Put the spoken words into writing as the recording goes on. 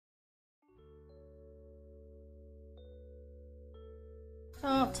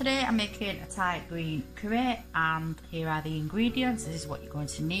So today I'm making a Thai green curry, and here are the ingredients. This is what you're going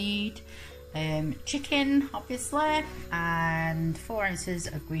to need. Chicken obviously, and 4 ounces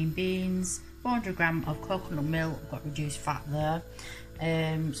of green beans, 400 grams of coconut milk, got reduced fat there,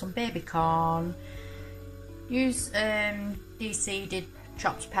 some baby corn. Use de-seeded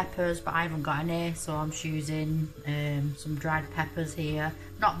chopped peppers, but I haven't got any, so I'm just using some dried peppers here.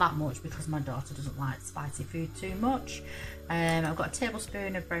 Not that much because my daughter doesn't like spicy food too much. I've got a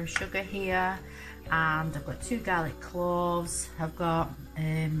tablespoon of brown sugar here, and I've got 2 garlic cloves. I've got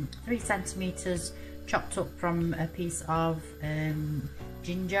 3 centimeters chopped up from a piece of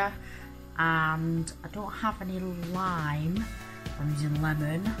ginger, and I don't have any lime. I'm using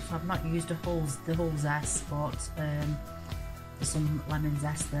lemon, so I've not used the whole zest, but there's some lemon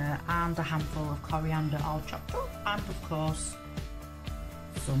zest there, and a handful of coriander all chopped up, and of course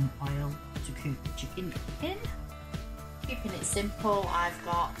some oil to cook the chicken in. Keeping it simple, I've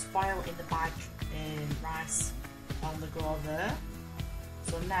got oil in the bag, rice on the go there.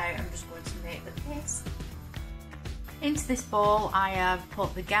 So now I'm just going to make the paste. Into this bowl I have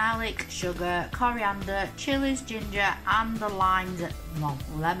put the garlic, sugar, coriander, chilies, ginger and the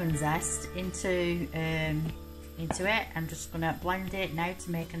lemon zest into it. I'm just going to blend it now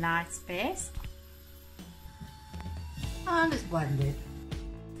to make a nice paste. And it's blended.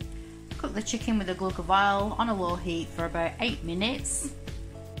 Cook the chicken with a glug of oil on a low heat for about 8 minutes.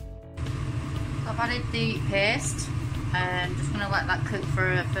 I've added the paste and I'm just going to let that cook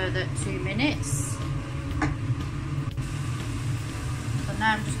for a further 2 minutes. So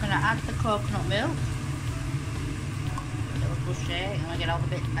now I'm just going to add the coconut milk. A little push it, and I get all the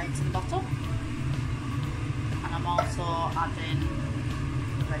bit out to the bottom. And I'm also adding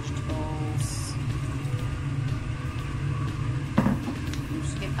the vegetables.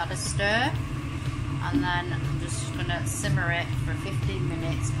 Just give that a stir, and then I'm just going to simmer it for 15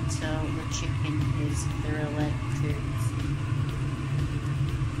 minutes until the chicken is thoroughly cooked.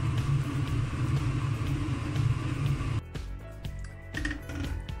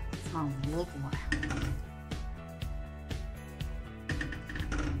 It smells lovely.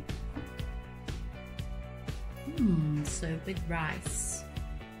 Served with rice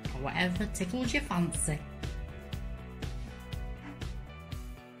or whatever tickles your fancy.